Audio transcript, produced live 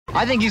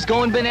I think he's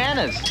going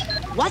bananas.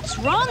 What's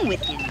wrong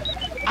with him?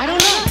 I don't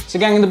know. So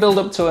gang, in the build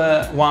up to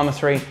Warhammer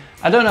 3,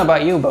 I don't know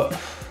about you, but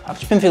I've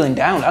just been feeling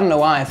down. I don't know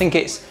why. I think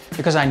it's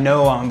because I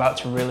know I'm about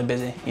to be really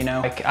busy, you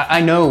know? Like, I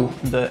know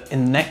that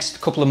in the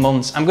next couple of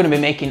months, I'm gonna be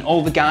making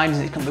all the guides,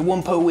 and it's gonna be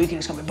one per week, and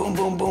it's gonna be boom,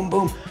 boom, boom,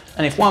 boom.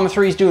 And if Warhammer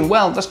 3 is doing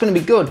well, that's gonna be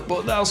good,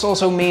 but that'll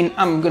also mean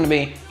I'm gonna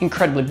be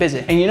incredibly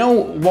busy. And you know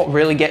what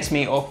really gets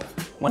me up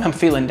when I'm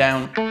feeling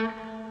down?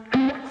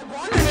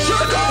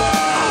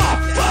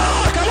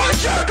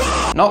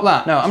 Not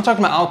that, no, I'm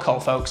talking about alcohol,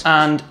 folks.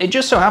 And it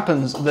just so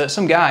happens that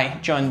some guy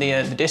joined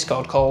the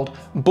Discord called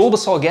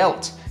Bulbasaur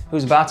Gelt,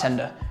 who's a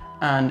bartender.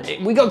 And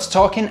we got to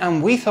talking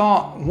and we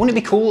thought, wouldn't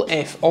it be cool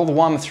if all the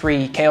Warhammer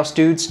 3 Chaos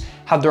dudes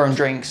had their own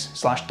drinks,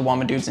 slash the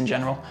Warhammer dudes in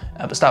general,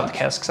 but start with the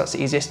Chaos because that's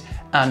the easiest.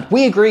 And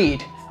we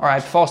agreed, or I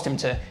forced him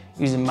to,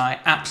 using my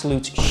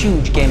absolute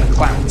huge game of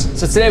clout.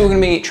 So today we're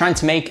gonna be trying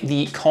to make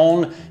the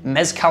Khorne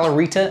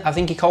Mezcalrita, I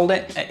think he called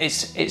it.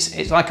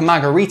 It's like a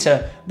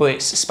margarita, but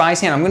it's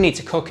spicy and I'm gonna need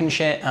to cook and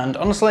shit. And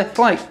honestly, it's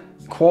like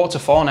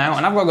 3:45 now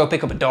and I've gotta go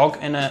pick up a dog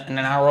in an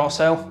hour or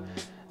so.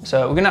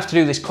 So we're gonna have to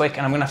do this quick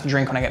and I'm gonna have to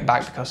drink when I get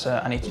back because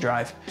I need to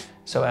drive.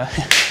 So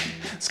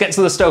let's get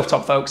to the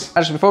stovetop, folks.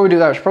 Actually, before we do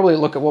that, we should probably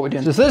look at what we're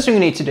doing. So the first thing we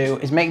need to do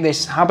is make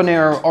this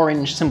habanero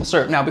orange simple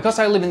syrup. Now, because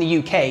I live in the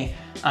UK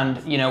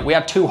and you know, we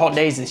had 2 hot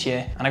days this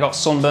year and I got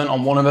sunburnt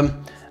on one of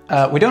them.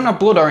 We don't have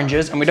blood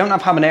oranges and we don't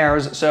have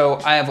habaneros. So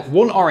I have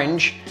 1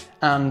 orange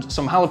and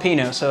some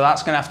jalapeno. So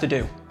that's gonna have to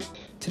do.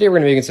 Today we're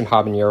gonna be making some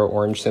habanero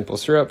orange simple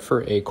syrup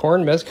for a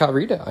Khorne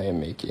Mezcalrita I am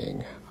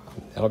making.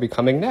 That'll be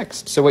coming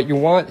next. So what you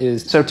want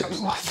is... So,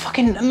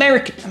 fucking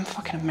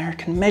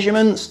American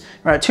measurements.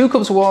 Right, 2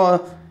 cups of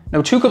water,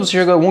 no, 2 cups of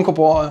sugar, 1 cup of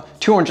water,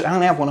 2 oranges. I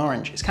only have 1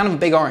 orange. It's kind of a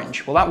big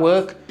orange. Will that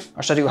work?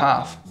 Or should I do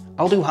half?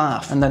 I'll do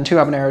half. And then 2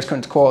 habaneros cut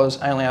into quarters.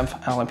 I only have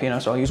jalapeno,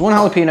 so I'll use 1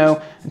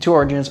 jalapeno and 2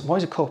 oranges. What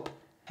is a cup?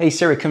 Hey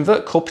Siri,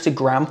 convert cup to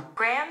gram.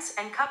 Grams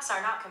and cups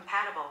are not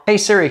compatible. Hey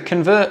Siri,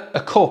 convert a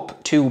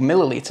cup to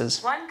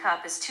milliliters. 1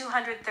 cup is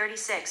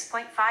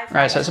 236.5.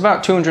 Right, so it's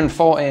about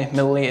 240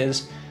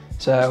 milliliters.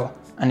 So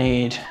I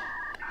need,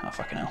 oh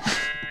fucking hell.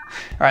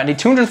 All right, I need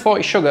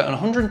 240 sugar and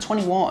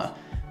 120 water.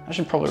 I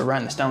should probably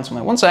write this down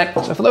somewhere. One sec.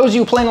 So for those of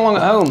you playing along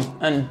at home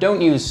and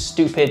don't use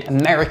stupid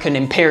American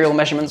imperial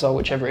measurements or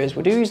whichever it is,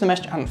 we do use the I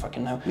don't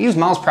fucking know. We use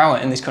miles per hour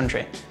in this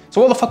country.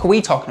 So what the fuck are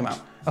we talking about?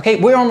 Okay,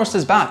 we're almost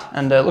as bad.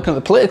 And looking at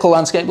the political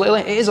landscape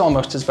lately, it is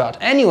almost as bad.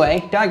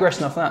 Anyway,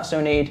 digressing off that, so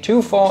I need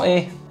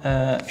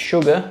 240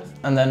 sugar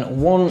and then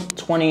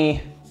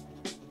 120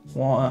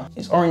 water.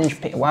 It's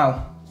orange,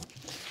 wow.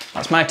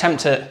 That's my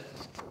attempt at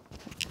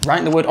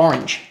writing the word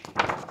orange.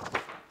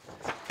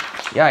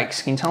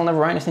 Yikes, can you tell I never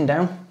write anything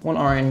down? 1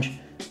 orange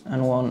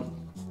and 1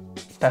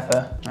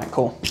 pepper. All right,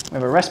 cool. We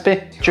have a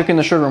recipe. Chuck in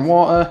the sugar and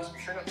water.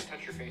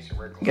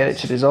 Get it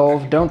to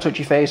dissolve. Don't touch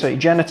your face or your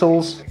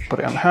genitals. Put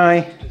it on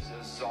high.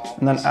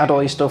 And then add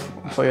all your stuff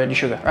before you add your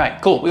sugar.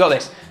 Right, cool, we got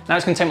this. Now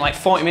it's gonna take me like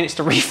 40 minutes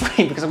to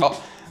reframe because I've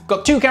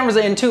got 2 cameras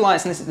in, 2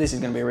 lights, and this is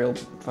gonna be a real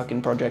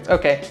fucking project.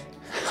 Okay,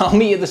 I'll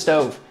meet you at the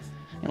stove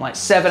in like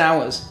 7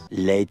 hours.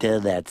 Later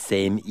that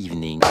same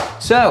evening.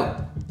 So,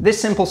 this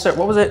simple syrup,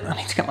 what was it? I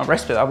need to get my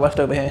recipe that I've left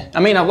over here. I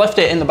mean, I've left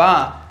it in the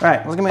bar.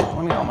 Right, let me get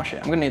all my shit.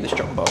 I'm gonna need this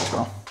chopping board as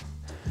well.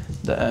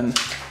 That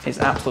is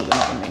absolutely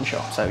not gonna be in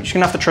shot. So you're just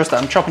gonna have to trust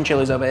that I'm chopping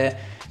chilies over here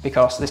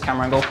because this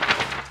camera angle,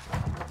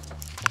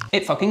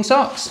 it fucking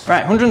sucks. Right,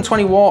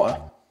 120 water.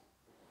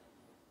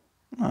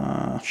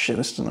 Shit,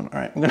 this doesn't, all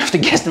right, I'm gonna have to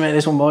guesstimate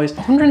this one, boys.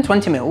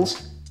 120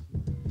 mils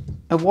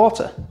of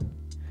water.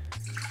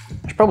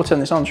 I should probably turn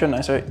this on, shouldn't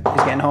I? So it's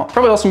getting hot.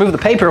 Probably also move the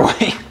paper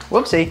away.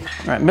 Whoopsie.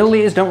 All right,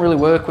 milliliters don't really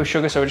work with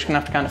sugar, so we're just gonna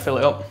have to kind of fill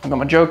it up. I've got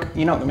my jug.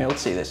 You're not gonna be able to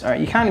see this. All right,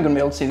 you're kind of gonna be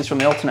able to see this from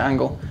the alternate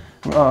angle.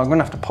 Oh, I'm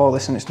gonna have to pour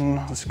this and this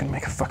is gonna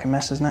make a fucking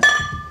mess, isn't it?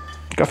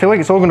 I feel like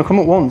it's all gonna come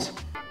at once.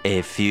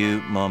 A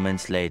few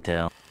moments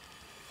later.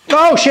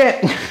 Oh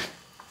shit!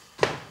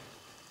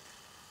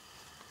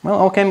 Well, it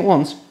all came at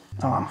once.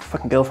 Oh, my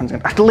fucking girlfriend's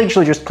gonna, I have to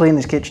literally just clean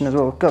this kitchen as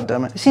well. God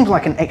damn it. It seems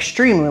like an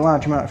extremely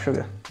large amount of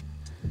sugar.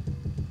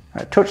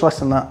 Right, touch less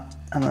than that,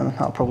 and then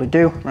that'll probably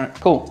do. Right,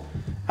 cool.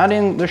 Add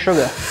in the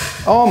sugar.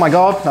 Oh my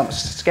God, that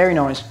was a scary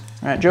noise.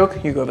 Right,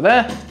 Joke, you go over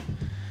there.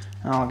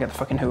 And I'll get the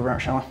fucking Hoover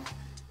out, shall I?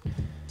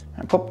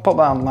 Right, pop that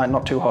on like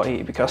not too hot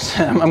heat because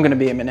I'm gonna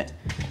be a minute.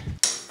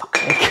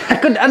 Fuck's sake.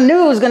 I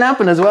knew it was gonna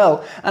happen as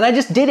well, and I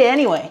just did it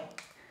anyway.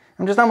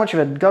 I'm just that much of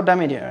a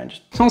goddamn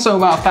idiot. It's also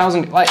about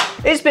 1,000, like,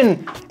 it's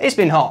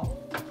been hot.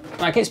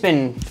 Like, it's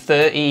been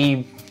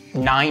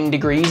 39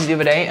 degrees the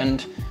other day,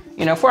 and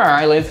you know, for where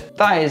I live,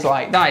 that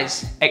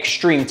is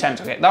extreme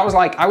temps, okay? That was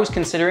like, I was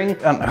considering,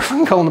 I don't know if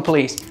I'm calling the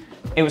police.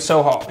 It was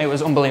so hot, it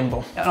was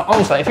unbelievable. And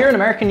honestly, if you're an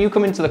American, you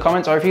come into the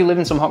comments, or if you live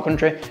in some hot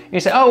country, you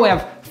say, oh, we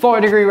have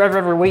 40-degree weather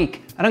every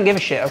week. I don't give a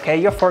shit, okay?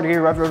 You have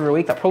 40-degree weather every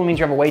week, that probably means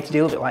you have a way to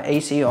deal with it, like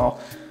AC or,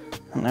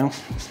 I don't know,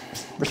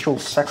 ritual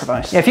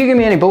sacrifice. Yeah, if you give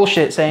me any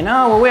bullshit saying,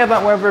 oh, well, we have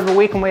that weather every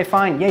week and we're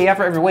fine. Yeah, you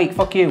have it every week,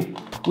 fuck you.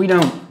 We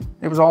don't.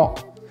 It was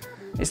hot.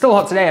 It's still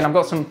hot today, and I've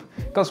got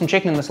some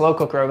chicken in the slow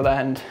cooker over there,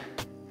 and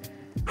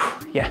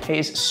yeah, it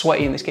is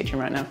sweaty in this kitchen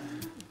right now.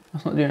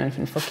 That's not doing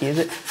anything fucky, is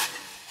it?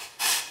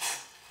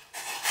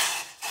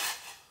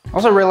 I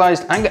also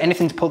realised I ain't got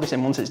anything to put this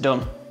in once it's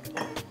done.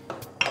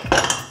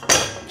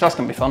 So that's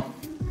gonna be fun.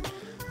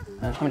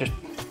 Let me just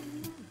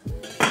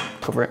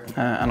cover it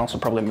and also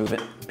probably move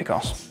it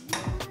because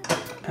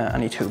I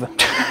need to hoover.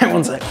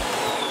 1 sec.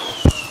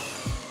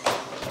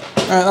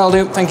 Alright, that'll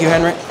do. Thank you,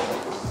 Henry.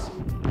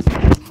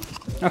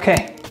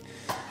 Okay,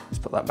 let's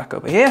put that back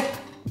over here.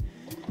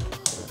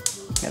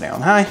 Get it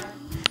on high.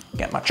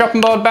 Get my chopping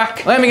board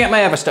back. Let me get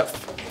my other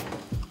stuff.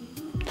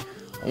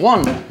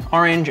 1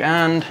 orange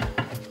and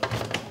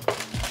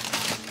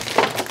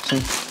some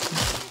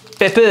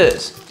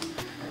peppers.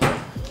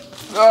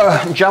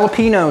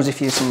 Jalapenos if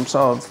you're some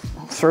sort of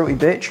throaty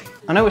bitch.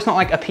 I know it's not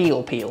like a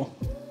peel.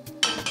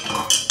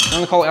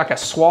 Don't they call it like a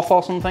swath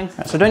or something?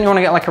 Right, so don't you want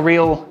to get like a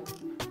real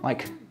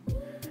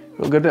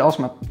good bit?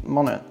 Also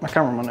my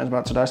camera monitor is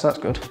about to die, so that's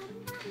good.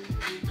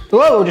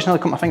 Whoa, just nearly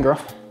cut my finger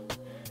off.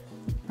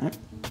 Right.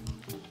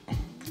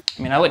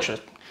 I mean, I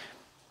literally,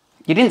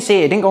 you didn't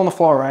see it, it didn't go on the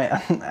floor, right?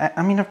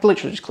 I mean, I've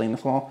literally just cleaned the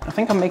floor. I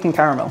think I'm making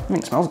caramel. I mean,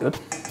 it smells good.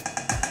 It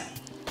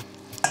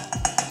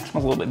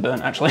smells a little bit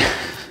burnt, actually.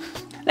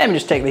 Let me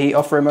just take the heat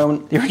off for a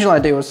moment. The original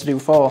idea was to do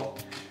 4.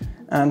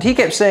 And he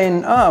kept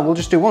saying, we'll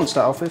just do 1 to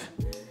start off with.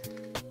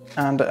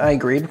 And I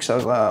agreed because I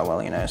was like, oh,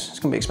 well, you know, it's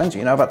gonna be expensive.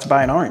 You know, I've had to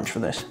buy an orange for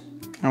this.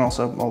 And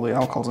also all the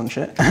alcohols and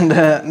shit. And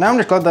now I'm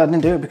just glad that I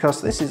didn't do it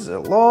because this is a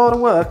lot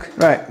of work.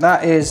 Right,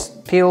 that is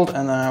peeled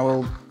and then I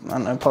will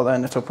put that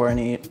in the Tupperware and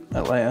eat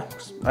it later.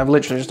 I've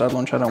literally just had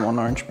lunch, I don't want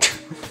orange.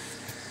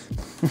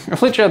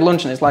 I've literally had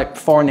lunch and it's like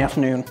 4 in the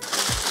afternoon.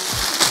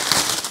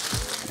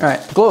 All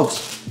right,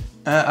 gloves.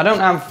 I don't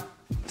have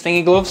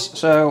thingy gloves,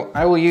 so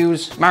I will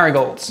use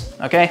marigolds,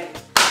 okay?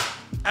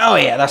 Oh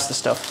yeah, that's the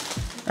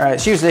stuff. All right,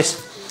 let's use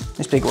this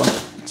big one.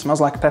 It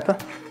smells like a pepper.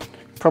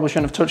 Probably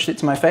shouldn't have touched it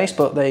to my face,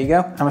 but there you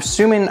go. I'm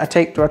assuming do I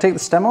take the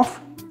stem off?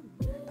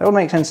 That would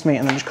make sense to me,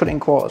 and then just cut it in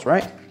quarters,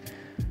 right?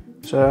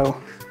 So,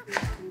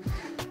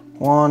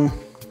 1,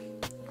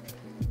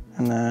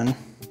 and then,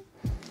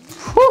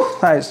 whew,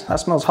 that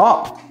smells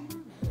hot.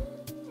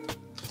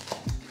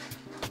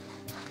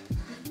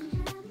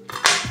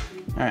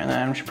 All right, and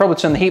then we should probably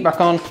turn the heat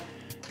back on,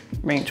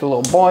 bring it to a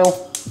little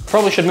boil.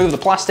 Probably should move the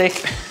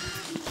plastic.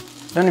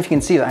 I don't know if you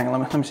can see that, hang on,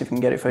 let me see if I can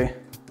get it for you.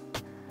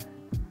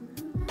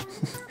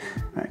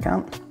 I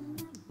can't.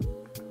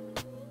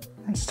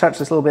 Let's touch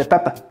this little bit of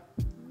pepper.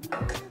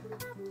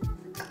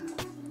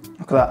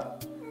 Look at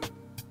that.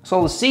 That's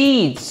all the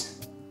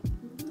seeds.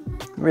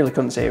 I really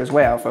couldn't see, it was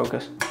way out of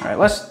focus. All right,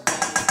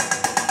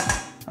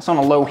 that's on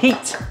a low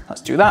heat.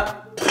 Let's do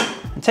that.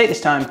 And take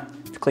this time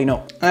to clean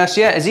up.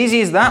 So yeah, as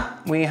easy as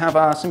that, we have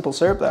our simple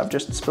syrup that I've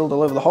just spilled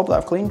all over the hob that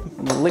I've cleaned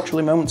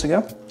literally moments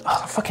ago. Oh,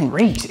 that fucking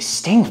reeks, it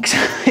stinks.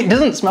 It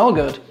doesn't smell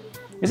good.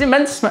 Is it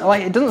meant to smell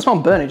like, it doesn't smell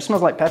burnt, it just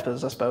smells like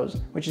peppers, I suppose.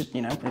 Which is,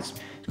 you know, it's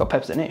got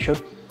peppers in it, it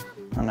should.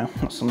 I don't know,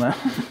 what's some there?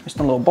 Just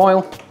a little boil.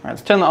 All right,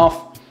 let's turn that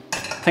off. I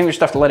think we just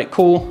have to let it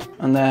cool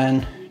and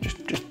then just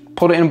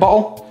put it in a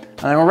bottle and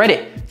then we're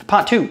ready for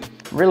part 2.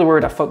 I'm really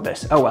worried I fucked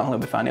this. Oh well, it'll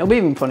be fine. It'll be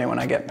even funnier when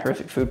I get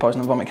horrific food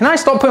poisoning and vomit. Can I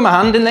stop putting my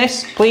hand in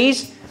this,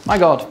 please? My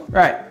God.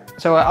 Right,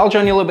 so I'll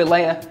join you a little bit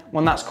later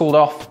when that's cooled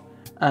off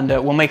and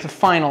we'll make the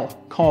final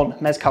Khorne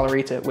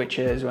Mezcalrita, which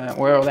is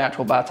where all the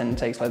actual bartending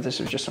takes place. This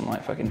is just some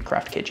like fucking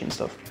craft kitchen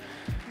stuff.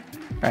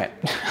 Right.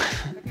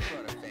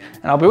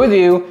 And I'll be with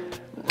you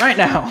right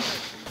now.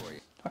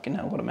 Fucking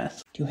hell, what a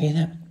mess. Do you hear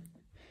that?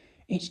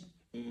 It's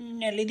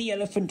Nelly the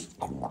elephant.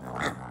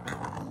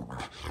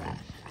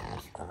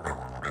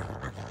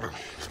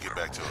 Let's get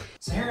back to it.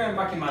 So here I am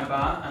back in my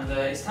bar, and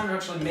it's time to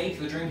actually make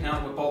the drink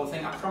now with all the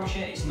thing. I promise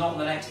you, it's not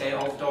the next day.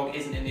 All the dog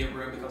isn't in the other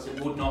room because it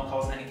would not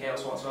cause any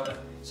chaos whatsoever.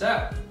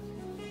 So,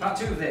 part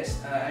 2 of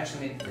this. I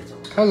actually need to.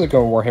 How's it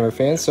going, Warhammer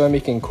fans? So I'm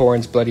making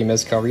Khorne's Bloody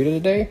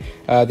Mezcalrita today.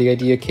 The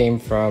idea came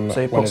from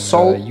one of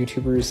the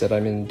YouTubers that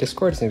I'm in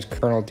Discord. His name's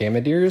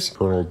COLONELDAMNEDERS.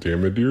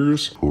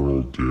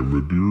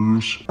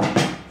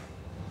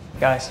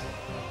 Guys,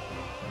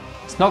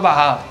 it's not that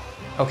hard,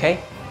 okay?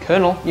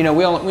 Colonel, you know,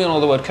 we all know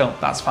the word colonel,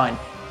 that's fine.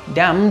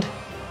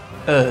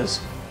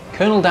 Damned-ers.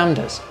 Colonel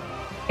damned-ers.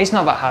 It's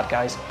not that hard,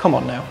 guys. Come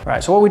on now.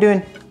 Right, so what we're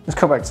doing, let's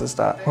go back to the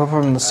start. We're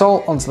putting the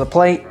salt onto the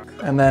plate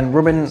and then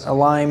rubbing a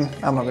lime.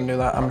 I'm not gonna do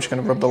that. I'm just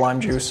gonna rub the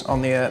lime juice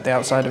on the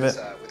outside of it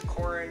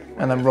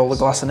and then roll the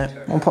glass in it.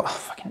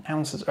 Fucking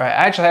ounces. Right,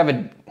 I actually have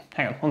a,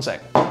 hang on, 1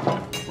 sec.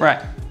 Right,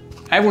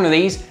 I have one of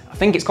these. I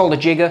think it's called a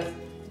jigger.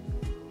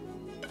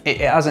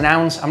 It has an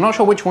ounce. I'm not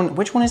sure which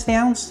one is the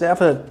ounce. Does it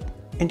have a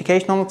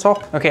indication on the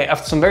top? Okay,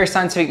 after some very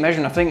scientific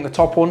measuring, I think the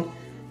top one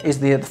is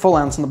the full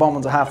ounce and the bottom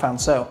one's a half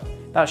ounce, so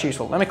that's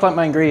useful. Let me collect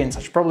my ingredients.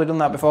 I should probably done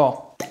that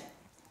before. Let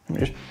me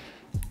just...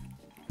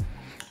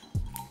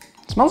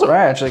 It smells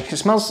alright actually. It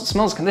smells,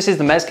 this is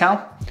the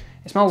mezcal.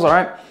 It smells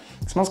alright.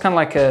 It smells kind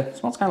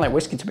of like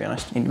whiskey, to be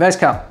honest.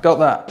 Mezcal, got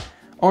that.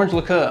 Orange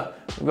liqueur,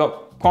 we've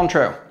got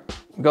Cointreau,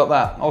 we've got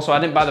that. Also, I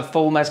didn't buy the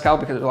full mezcal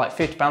because it was like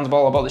 £50 a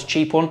bottle. I bought this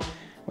cheap one,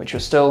 which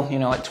was still, you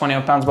know, like £20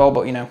 a bottle,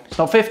 but you know, it's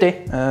not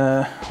 50.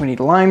 We need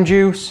lime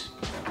juice,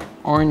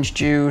 orange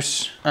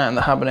juice, and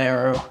the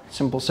habanero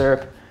simple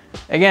syrup.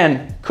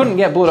 Again, couldn't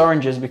get blood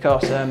oranges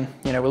because,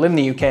 you know, we live in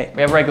the UK.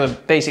 We have regular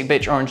basic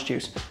bitch orange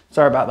juice.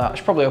 Sorry about that. I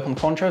should probably open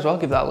the poncho as well,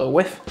 give that a little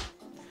whiff.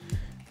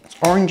 It's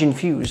orange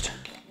infused.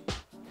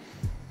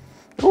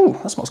 Ooh,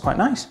 that smells quite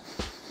nice.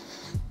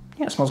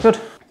 Yeah, it smells good.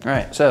 All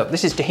right, so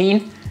this is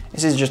tahini.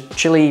 This is just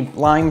chili,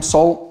 lime,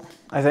 salt,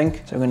 I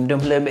think. So we're gonna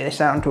dump a little bit of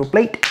this out onto a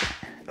plate.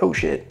 Oh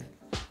shit.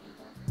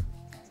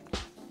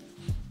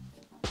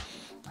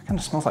 That kind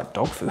of smells like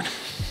dog food.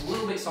 A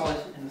little bit solid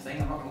in the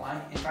thing, I'm not gonna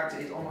lie. In fact,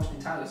 it's almost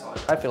entirely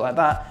solid. I feel like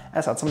that.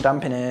 Let's add some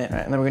damp in it.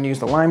 Right, and then we're gonna use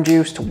the lime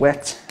juice to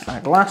wet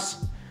our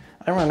glass.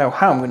 I don't really know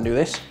how I'm gonna do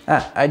this.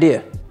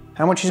 Idea.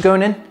 How much is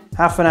going in?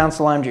 Half an ounce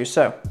of lime juice.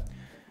 So,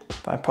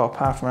 if I pop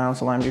half an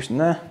ounce of lime juice in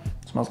there,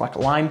 it smells like a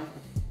lime.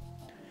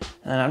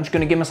 And I'm just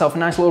gonna give myself a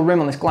nice little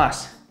rim on this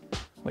glass,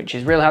 which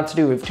is really hard to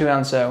do with 2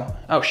 hands, so...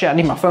 Oh shit, I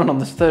need my phone on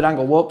this third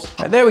angle, whoops.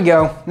 Right, there we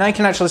go. Now you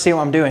can actually see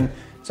what I'm doing.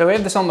 So we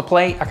have this on the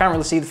plate. I can't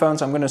really see the phone,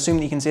 so I'm gonna assume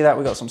that you can see that.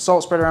 We've got some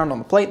salt spread around on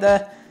the plate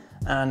there.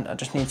 And I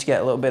just need to get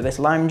a little bit of this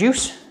lime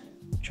juice,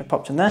 which I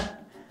popped in there.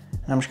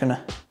 And I'm just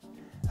gonna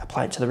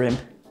apply it to the rim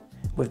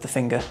with the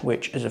finger,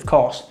 which is of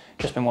course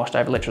just been washed.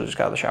 I've literally just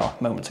got out of the shower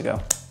moments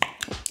ago.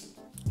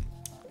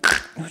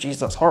 Oh geez,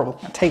 that's horrible.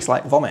 It tastes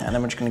like vomit. And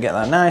then we're just gonna get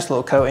that nice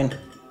little coating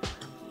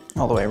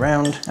all the way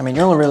around. I mean,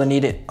 you only really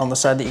need it on the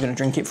side that you're gonna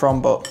drink it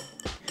from, but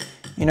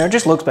you know, it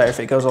just looks better if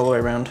it goes all the way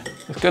around.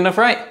 It's good enough,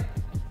 right?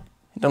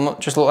 It doesn't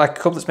just look like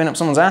a cup that's been up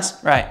someone's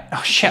ass. Right,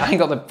 oh shit, I ain't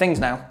got the things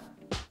now.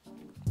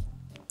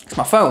 It's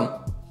my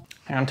phone.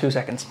 Hang on 2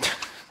 seconds.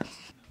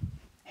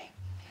 Hey,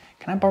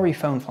 can I borrow your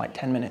phone for like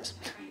 10 minutes?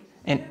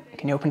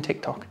 Can you open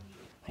TikTok?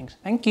 Thanks,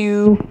 thank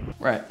you.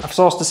 Right, I've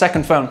sourced a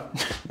second phone.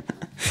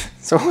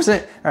 So what was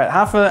it? All right,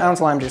 half an ounce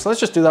of lime juice. Let's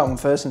just do that one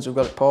first since we've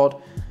got it poured.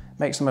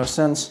 Makes the most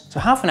sense. So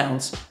half an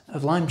ounce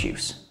of lime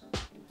juice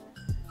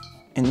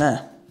in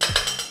there.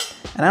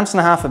 An ounce and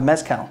a half of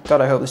mezcal.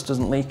 God, I hope this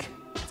doesn't leak.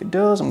 If it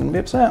does, I'm gonna be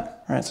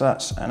upset. All right, so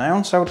that's an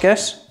ounce, I would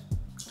guess.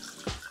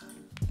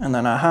 And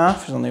then a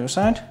half is on the other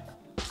side.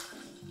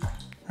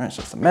 All right,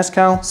 so it's the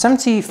mezcal.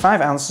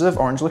 75 ounces of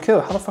orange liqueur.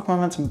 How the fuck am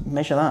I meant to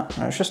measure that? All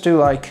right, let's just do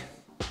like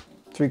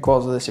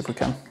 3/4 of this if we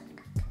can.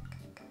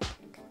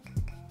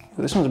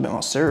 Ooh, this one's a bit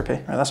more syrupy. All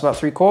right, that's about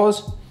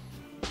 3/4.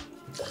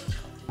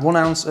 1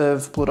 ounce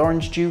of blood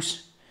orange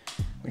juice,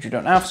 which we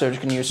don't have, so we're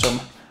just gonna use some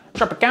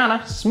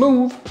Tropicana,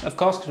 smooth, of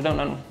course, because we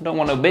don't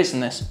want no bits in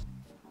this.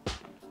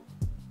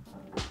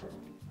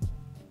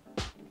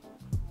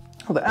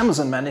 Oh, the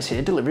Amazon man is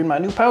here delivering my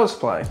new power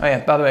supply. Oh yeah,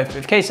 by the way,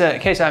 in case I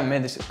haven't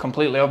made this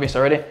completely obvious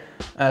already,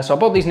 so I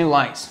bought these new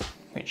lights,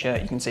 which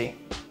you can see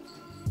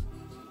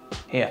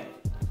here.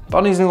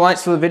 Bought these new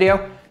lights for the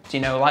video, so you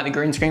know, light the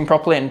green screen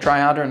properly and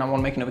try harder, and I want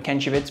to make another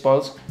Kenshi vid,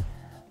 spoils.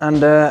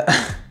 And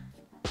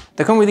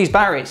they come with these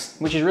batteries,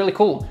 which is really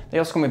cool. They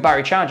also come with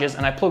battery chargers,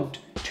 and I plugged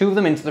 2 of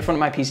them into the front of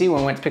my PC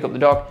when I went to pick up the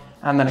dog,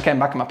 and then I came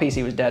back and my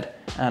PC was dead.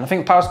 And I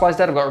think the power supply's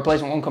dead. I've got a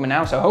replacement one coming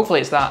now, so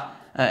hopefully it's that.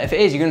 If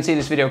it is, you're gonna see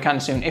this video kind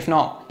of soon. If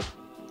not,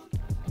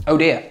 oh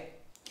dear.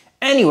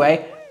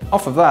 Anyway,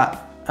 off of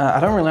that, I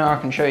don't really know how I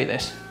can show you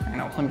this. Hang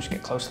on, let me just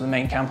get close to the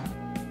main cam.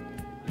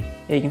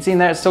 Yeah, you can see in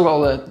there, it's still got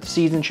all the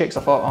seeds and shit,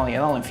 so I thought, oh yeah,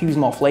 that'll infuse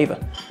more flavor.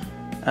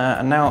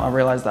 And now I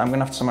realize that I'm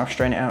gonna have to somehow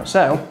strain it out.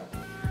 So,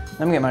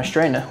 let me get my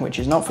strainer, which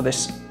is not for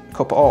this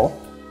cup at all,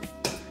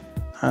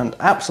 and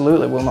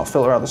absolutely will not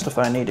filter out the stuff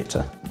that I need it to.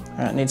 All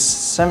right, it needs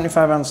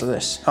 75 ounces of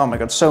this. Oh my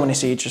God, so many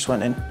seeds just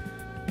went in.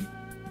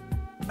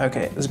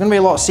 Okay, there's gonna be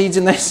a lot of seeds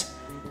in this.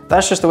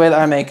 That's just the way that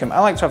I make them. I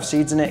like to have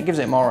seeds in it. It gives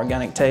it a more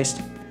organic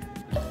taste.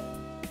 All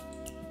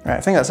right,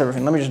 I think that's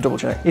everything. Let me just double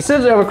check. It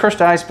says over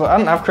crushed ice, but I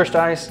don't have crushed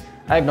ice.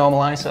 I have normal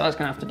ice, so that's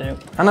gonna have to do.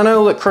 And I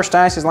know that crushed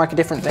ice is like a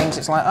different thing.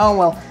 It's like, oh,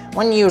 well,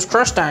 when you use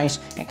crushed ice,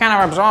 it kind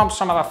of absorbs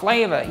some of the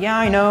flavor. Yeah,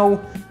 I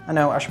know.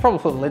 I should probably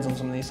put the lids on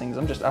some of these things.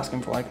 I'm just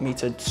asking for like me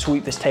to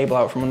sweep this table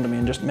out from under me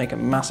and just make a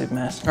massive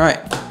mess. All right,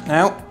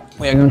 now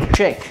we are going to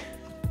shake.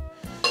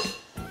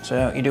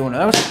 So you do one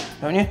of those,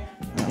 don't you?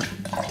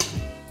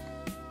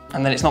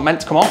 And then it's not meant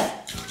to come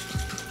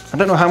off. I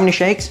don't know how many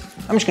shakes.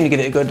 I'm just gonna give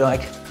it a good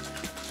like,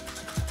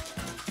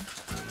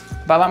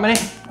 about that many.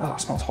 Oh,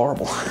 it smells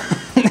horrible.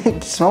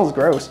 It smells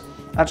gross.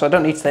 Actually, I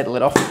don't need to take the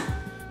lid off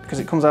because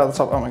it comes out of the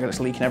top. Oh my God,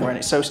 it's leaking everywhere and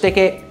it's so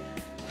sticky.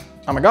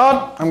 Oh my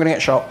God, I'm gonna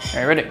get shot.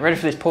 Okay, ready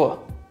for this pour.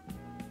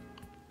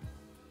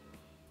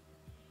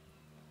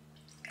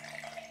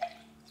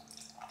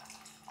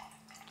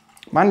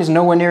 Mine is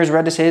nowhere near as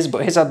red as his,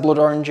 but his had blood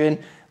orange in.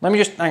 Let me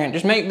just, hang on,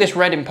 just make this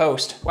red in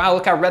post. Wow,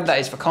 look how red that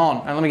is for corn.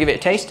 And let me give it a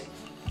taste.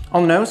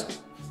 On the nose,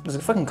 there's a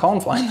fucking corn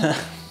fly in there.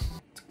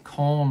 It's a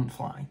corn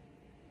fly.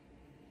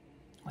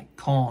 Like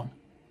corn.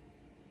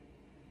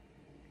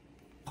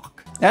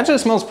 Fuck. It actually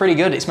smells pretty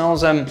good. It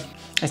smells,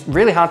 it's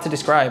really hard to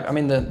describe. I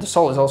mean, the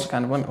salt is also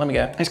kind of, let me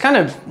get, it's kind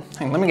of,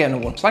 hang on, let me get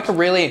another one. It's like a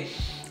really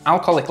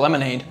alcoholic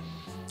lemonade.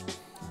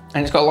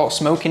 And it's got a lot of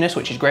smokiness,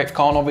 which is great for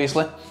corn,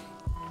 obviously.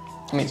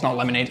 I mean, it's not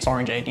lemonade, it's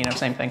orangeade, you know,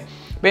 same thing.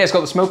 But yeah, it's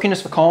got the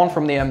smokiness for corn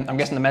from the, I'm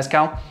guessing the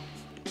mezcal.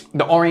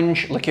 The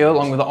orange liqueur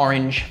along with the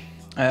orange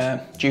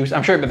juice.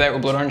 I'm sure it'd be better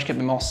with blood orange, could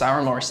be more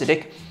sour, more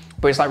acidic.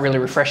 but it's like really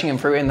refreshing and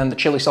fruity, and then the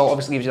chili salt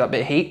obviously gives you that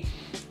bit of heat.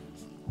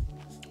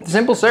 The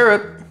simple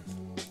syrup,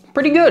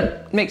 pretty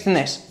good mixed in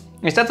this.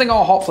 Instead of thinking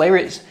all hot flavor,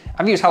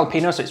 I've used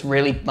jalapeno, so it's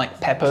really like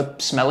pepper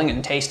smelling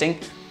and tasting,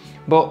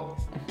 but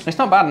it's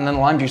not bad, and then the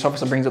lime juice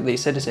obviously brings up the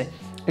acidity.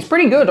 It's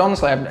pretty good,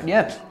 honestly,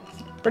 yeah,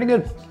 pretty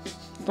good.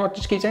 I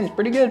just keep saying it's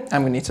pretty good.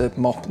 I'm gonna need to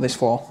mop this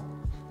floor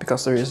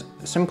because there is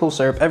simple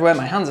syrup everywhere.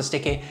 My hands are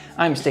sticky,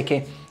 I'm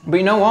sticky, but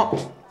you know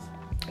what?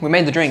 We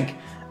made the drink,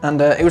 and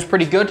it was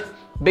pretty good.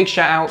 Big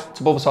shout out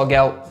to Bulbasaur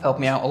Gel, helped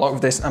me out a lot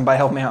with this, and by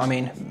helping me out I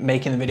mean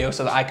making the video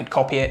so that I could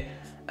copy it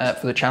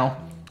for the channel.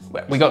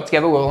 We got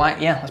together, we were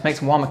like, yeah, let's make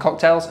some Warhammer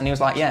cocktails, and he was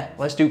like, yeah,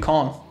 let's do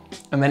Khorne.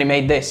 And then he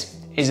made this.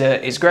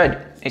 It's great.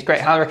 It's great,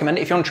 highly recommend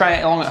it. If you want to try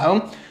it along at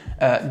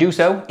home, do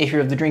so if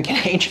you're of the drinking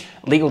age.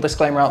 Legal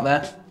disclaimer out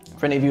there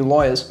for any of you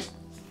lawyers.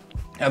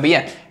 But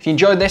yeah, if you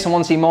enjoyed this and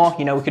want to see more,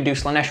 you know, we could do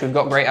Slanesh. We've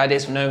got great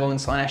ideas for Nurgle and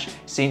Slanesh.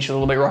 Scene's a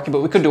little bit rocky,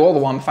 but we could do all the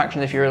Warhammer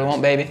factions if you really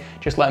want, baby.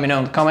 Just let me know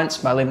in the comments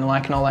by leaving a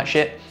like and all that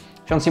shit.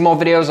 If you want to see more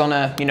videos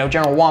on, you know,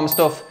 general Warhammer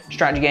stuff,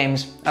 strategy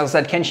games, as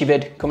I said, Kenshi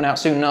vid coming out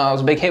soon. That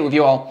was a big hit with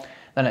you all.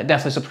 Then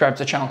definitely subscribe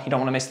to the channel. You don't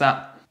want to miss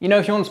that. You know,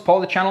 if you want to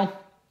support the channel,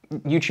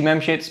 YouTube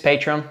memberships,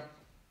 Patreon,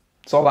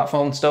 it's all that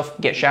fun stuff.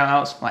 Get shout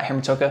outs like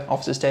Henry Tucker,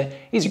 Officer's Day.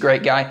 He's a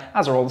great guy,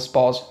 as are all the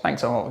spores.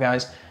 Thanks a lot,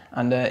 guys.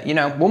 And you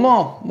know, one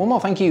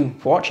more thank you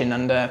for watching,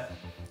 and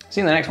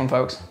see you in the next one,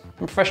 folks.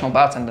 I'm a professional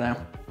bartender now.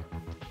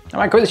 I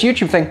might quit this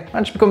YouTube thing. I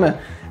just become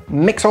a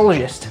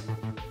mixologist.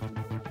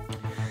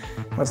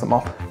 Where's the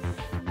mop?